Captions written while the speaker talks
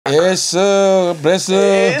Yes, bless.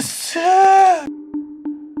 Yes.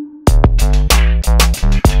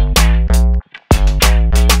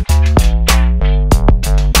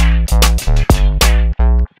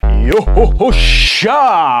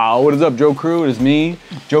 Yo-ho-ho-sha! What is up, Johku? It is me,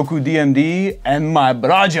 Johku DMD, and my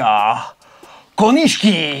BRADJA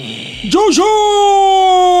Konishiki! Jojo!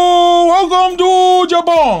 Welcome to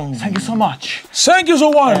Japan! Thank you so much. Thank you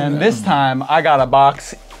so much! And this time, I got a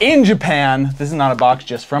box in Japan. This is not a box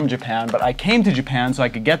just from Japan, but I came to Japan so I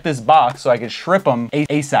could get this box so I could SHRIP'm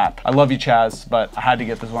ASAP. I love you, Chaz, but I had to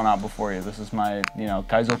get this one out before you. This is my,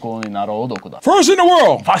 Kaizoku ni naru DOKODA. First in the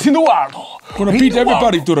world! First in the world! Gonna beat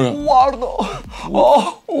everybody to the... Wardo!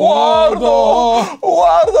 Oh, Wardo!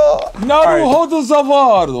 Wardo! Naruhodo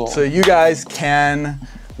Zavardo! So you guys can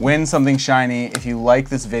win something shiny if you like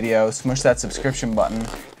this video. Smush that subscription button,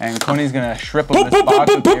 and Koni's gonna SHRIP'm this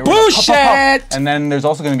box with me. Bullshit! And then there's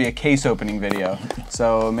also gonna be a case opening video.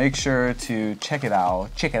 So make sure to check it out.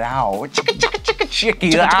 Check it out. Check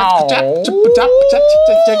it out.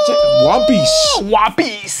 One Piece. One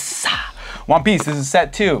Piece. One Piece. This is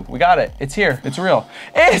set 2. We got it. It's here. It's real.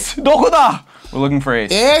 Ace! DOKODA! We're looking for Ace.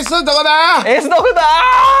 Yes, DOKODA! Ace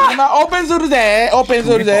DOKODA! Open today. Open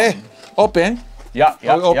today. Open. Yeah.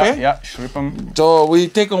 Okay. SHRIP'm. So we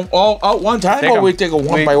take them all out one time, or we take them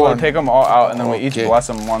one by one? We take them all out, and then we each bless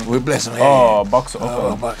them one. We bless them. Oh, box open.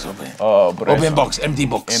 Oh, box open. Oh, open box, empty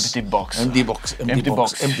box. Empty box. Empty box. Empty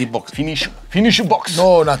box. Empty box. Finish box.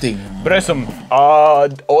 No, nothing. Bless them.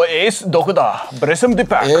 Ace DOKODA. Bless them the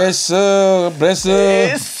pack. Yes, bless.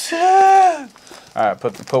 Yes. All right,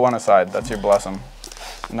 put one aside. That's your bless them.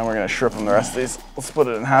 And then we're gonna SHRIP'm the rest of these. We'll split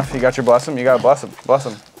it in half. You got your bless them. You gotta bless them. Bless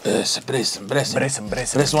them. Yes, bless them. Bless them. Bless them.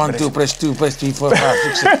 Bless them. Press 1, 2, press 2, press 3, 4, 5,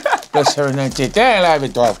 6, 7, press 7, 9, 10,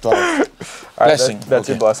 11, 12, 12. All right, Blessing. that's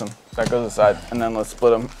your blessing. That goes aside, and then let's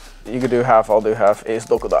split them. You could do half. I'll do half. Ace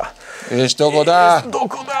DOKODA. Ace DOKODA. Ace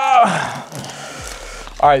DOKODA.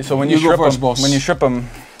 All right, so when you SHRIP'm,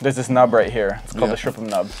 there's this nub right here. It's called the SHRIP'm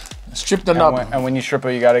nub. Strip the nub. And when you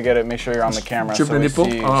SHRIP'm, you gotta get it. Make sure you're on the camera. Strip the nipple.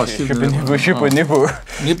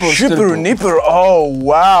 Nipple. Oh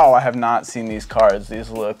wow! I have not seen these cards.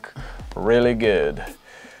 These look really good.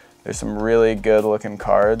 There's some really good looking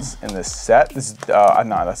cards in this set. This no,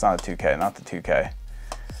 that's not a 2K. Not the 2K.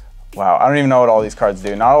 Wow, I don't even know what all these cards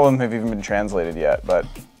do. Not all of them have even been translated yet, but.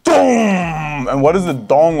 Dome! And what does the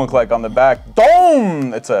dome look like on the back?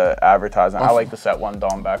 Dome! It's an advertisement. I like the set 1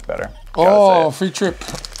 dome back better. Oh, free trip.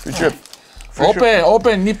 Free trip.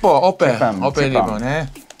 Open, nipple, open. Open, nipple, ne?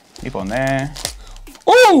 Nipple, ne?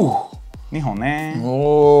 Oh! Nihon, ne?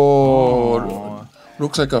 Oh.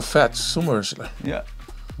 Looks like a fat sumo. Yeah,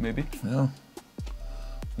 maybe. Yeah.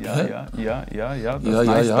 Yeah.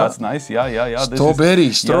 That's nice. Yeah. Strawberry.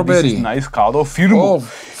 This is nice card. Firmo. Oh,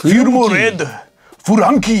 Firmo red.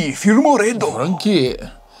 Firmo red. Frankie.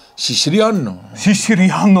 Siciliano.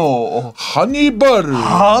 Hannibal.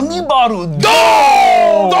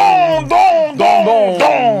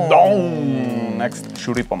 Dong. Next,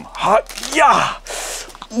 SHRIP'm.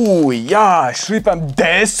 Ooh, yeah. SHRIP'm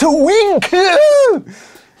Death Wink.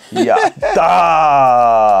 Yatta.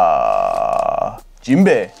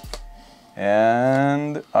 Jinbei.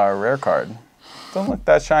 And our rare card. Don't look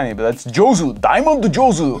that shiny, but that's Jozu. Diamond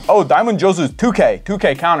Jozu. Oh, Diamond Jozu is 2K.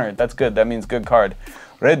 2K counter. That's good. That means good card.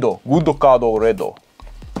 Redo. Good card, Redo.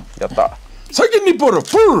 Yatta. Second nipple.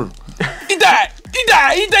 Full. Ita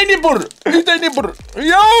nipple.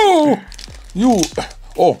 Yo. You.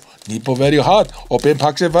 Oh, nipple very hard. Open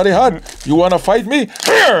box very hard. You wanna fight me?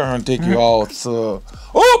 Here, take you out. Oh.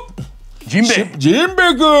 Jinbei.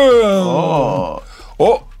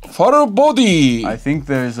 Oh. Fur body. I think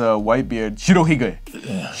there's a Whitebeard. Shirohige.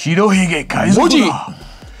 Shirohige Kaizoku.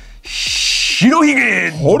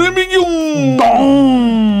 Shirohige. Horemigyun.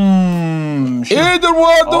 Dong.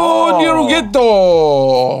 Eduardo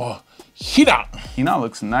Nirugetto. Hina. Hina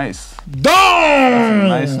looks nice. Dong. That's a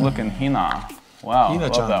nice looking Hina. Wow.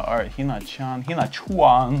 Hina-chan. Love that art. Hina-chan.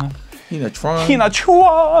 Hina-chuan. Hina-tron.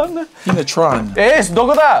 Hina-chuan. Hina-tron. Ace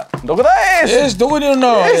DOKODA. DOKODA Ace. Ace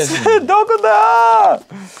DOKODA. Ace DOKODA.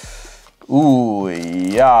 Ooh,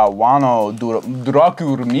 yeah. Wano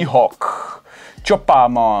Drakur Mihawk.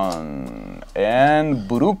 Choppermon. And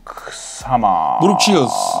Brook-sama. Brook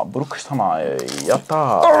Shields. Brook-sama.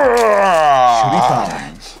 Yatta.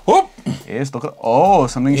 SHRIP'm. Hop. Ace DOKODA. Oh,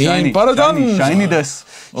 something shiny. Shiny desu.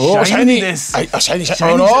 Oh, shiny.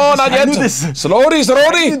 Shiny. Oh, not yet. Slowly.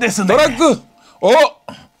 Drag. Oh.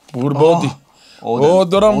 Full body. Oh,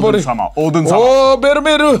 Doranbori. Odin-sama. Oh,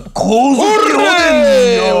 Beru. Kozuki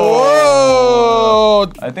Odin. Oh,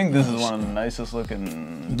 Dundo. I think this is one of the nicest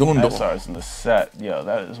looking Dundo. SRs in the set. Yo,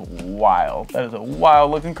 that is wild. That is a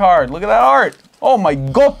wild looking card. Look at that art. Oh my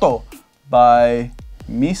Goto by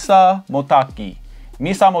Misa Motaki.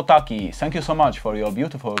 Misa Motaki, thank you so much for your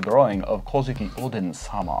beautiful drawing of Kozuki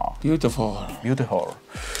Oden-sama. Beautiful. Beautiful.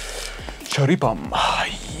 SHRIP'm.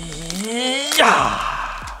 Yeah.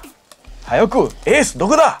 早くエースど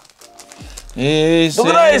こだ Ace.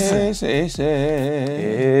 Look at this. Ace.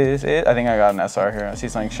 Is it? I think I got an SR here. I see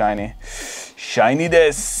something shiny. Shiny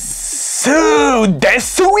desu!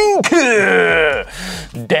 Desu-ink!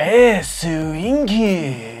 Desu-ink!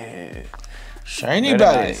 Shiny Very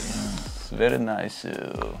body. nice. Very nice.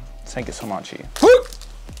 Thank you so much.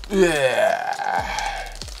 Yeah.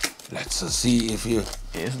 Let's see if you.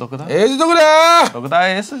 Is Dokoda? Ace Dokoda.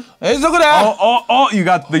 Dokoda is? Ace Dokoda. Oh, you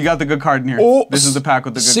got the good card in here. Oh, this is the pack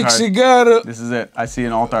with the good six card. cigar. This is it. I see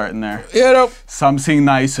an alt art in there. Yeah. Something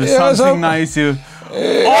nice. Yeah, Something nice.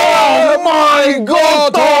 Oh my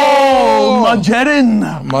God!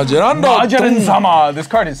 Majeran-sama. This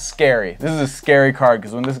card is scary. This is a scary card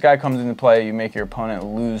because when this guy comes into play, you make your opponent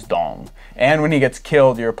lose Dong. And when he gets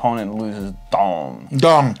killed, your opponent loses Dong.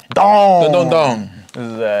 Dong. Dong.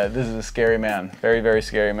 This is a scary man. Very, very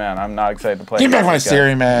scary man. I'm not excited to play. Give me back my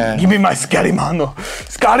scary man. Give me my scary mano.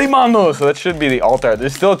 Scary mano. So that should be the alt art.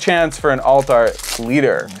 There's still a chance for an alt art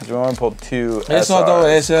leader because we want to pull 2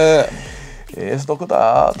 SRs. Es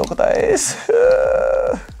Dokoda es.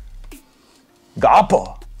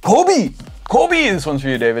 Gappa. Kobe. This one's for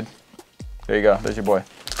you, David. There you go. There's your boy.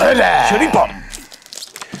 SHRIP'm.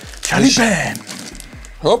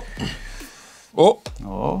 Hop. Oh.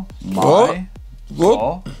 Oh. My. Good.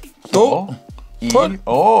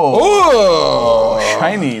 Oh.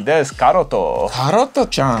 Shiny. There's Karoto.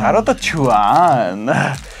 Karoto-chan. Karoto-chuan.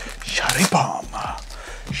 SHRIP'm.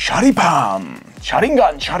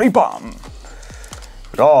 Sharingan. SHRIP'm.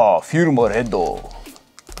 Ra. Firmo Reddo.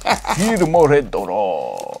 Firmo Reddo Ra.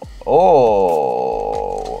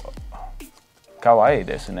 Oh. Kawaii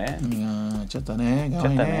desu ne. ちょっとね。ちょっと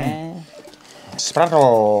ね。スプラッ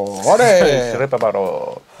ト。あれ。スレパバ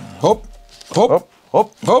ロ。ホッ。ホッ。ホッ。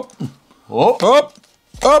ホッ。お。ホッ。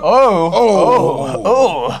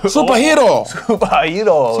Oh! Superhero!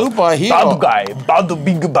 Superhero! Superhero! Bad guy!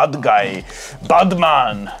 Big bad guy! Bad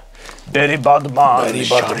man! Very bad man!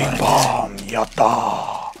 SHRIP'm! やっ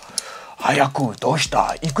た早くどうした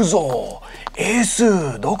行くぞエー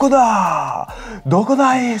スどこだどこ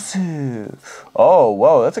だエース Oh,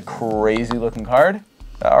 whoa, that's a crazy looking card.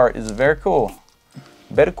 That art is very cool.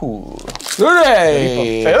 Very cool.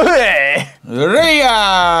 Hooray! Hooray!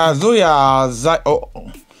 Raya! Zuya! Zai. Oh.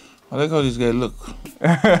 I like how this guy look.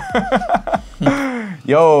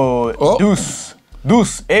 Yo, Oh. Deuce,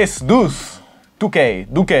 Ace, Deuce, Duque,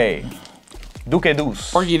 Deuce.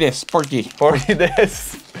 Porky this, Porky. Porky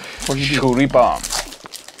this. Porky this. SHRIP'm.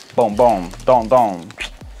 Boom, don.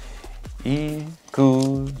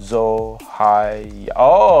 Ikuzo hai.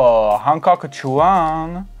 Oh, Hankoku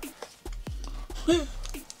Chuan.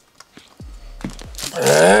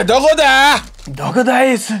 Dokoda! Dokoda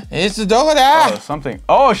is. It's Dokoda! Oh, something.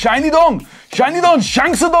 Oh, Shiny Don!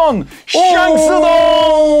 Shanksudon!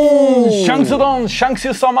 Thank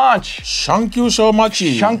you so much! Thank you so much!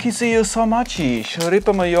 Thank you so much!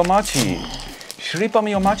 SHRIP'm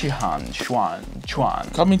Yomachi-han, Chuan.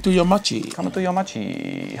 Coming to your machi. Come to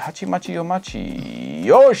Yomachi, Hachimachi Yomachi.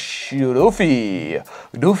 Yosh, Luffy,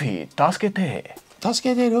 tasukete.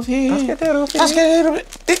 Tasukete, Luffy.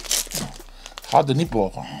 Hard the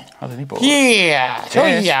nipple. Yeah!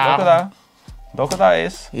 Yes, Dokoda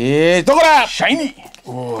is. Yeah, Dokoda! Shiny!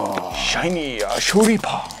 Shiny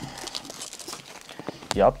SHRIP'm.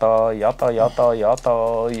 Yata.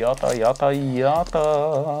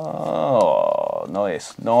 No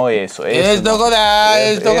es. It's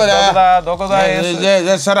Dokoda! Dokoda is.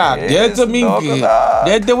 That's Sarah. That's the Minky.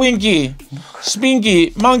 That's the Winky.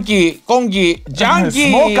 Spinky, Monkey, Kongi, Junkie!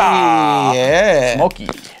 Smoker! Yeah!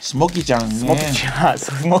 Smoky-chan. Smoky-chan.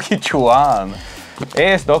 Smoky-chuan.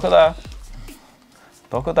 Es Dokoda.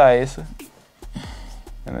 Dokoda is.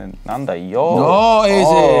 And then, nanda yo. No, is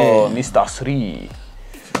it? Mr. 3.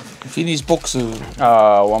 Finish box.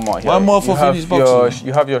 One more. Here. One more for finish box.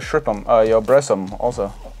 You have your SHRIP'm, your BRADJA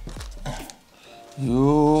also.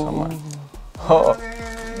 You. Oh.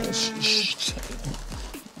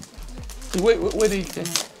 Wait,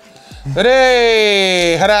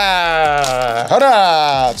 Hooray! Hara!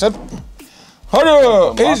 Hara!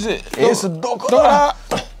 Is Dokoda.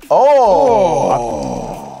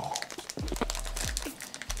 Oh.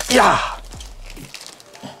 Yeah.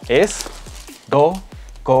 Es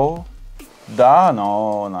Dokoda. Da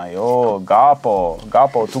no na yo. Gapo.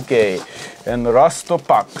 Gapo tuke. And Rasto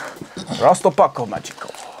Pack. Rasto Paco Magico.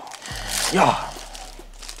 Yeah.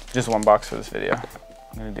 Just one box for this video.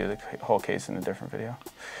 I'm gonna do the whole case in a different video.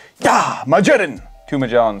 Yeah! Magellan! 2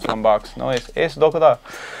 Magellans, 1 box. Nice. Es DOKODA.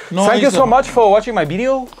 Thank you so much for watching my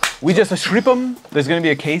video. We just SHRIP'm. There's gonna be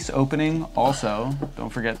a case opening also. Don't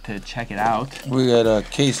forget to check it out. We got a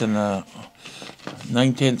case in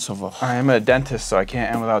 9/10 of a... I am a dentist, so I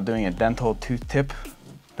can't end without doing a dental tooth tip.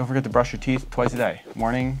 Don't forget to brush your teeth twice a day,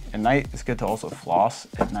 morning and night. It's good to also floss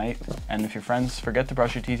at night. And if your friends forget to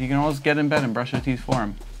brush your teeth, you can always get in bed and brush your teeth for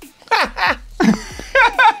them.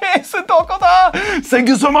 It's a DOKODA! Thank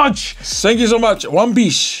you so much! Thank you so much. One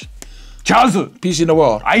piece. Charles! Peace in the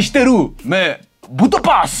world. 愛してるめ、ブト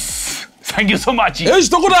パス! Thank you so much! It's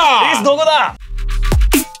DOKODA! It's DOKODA!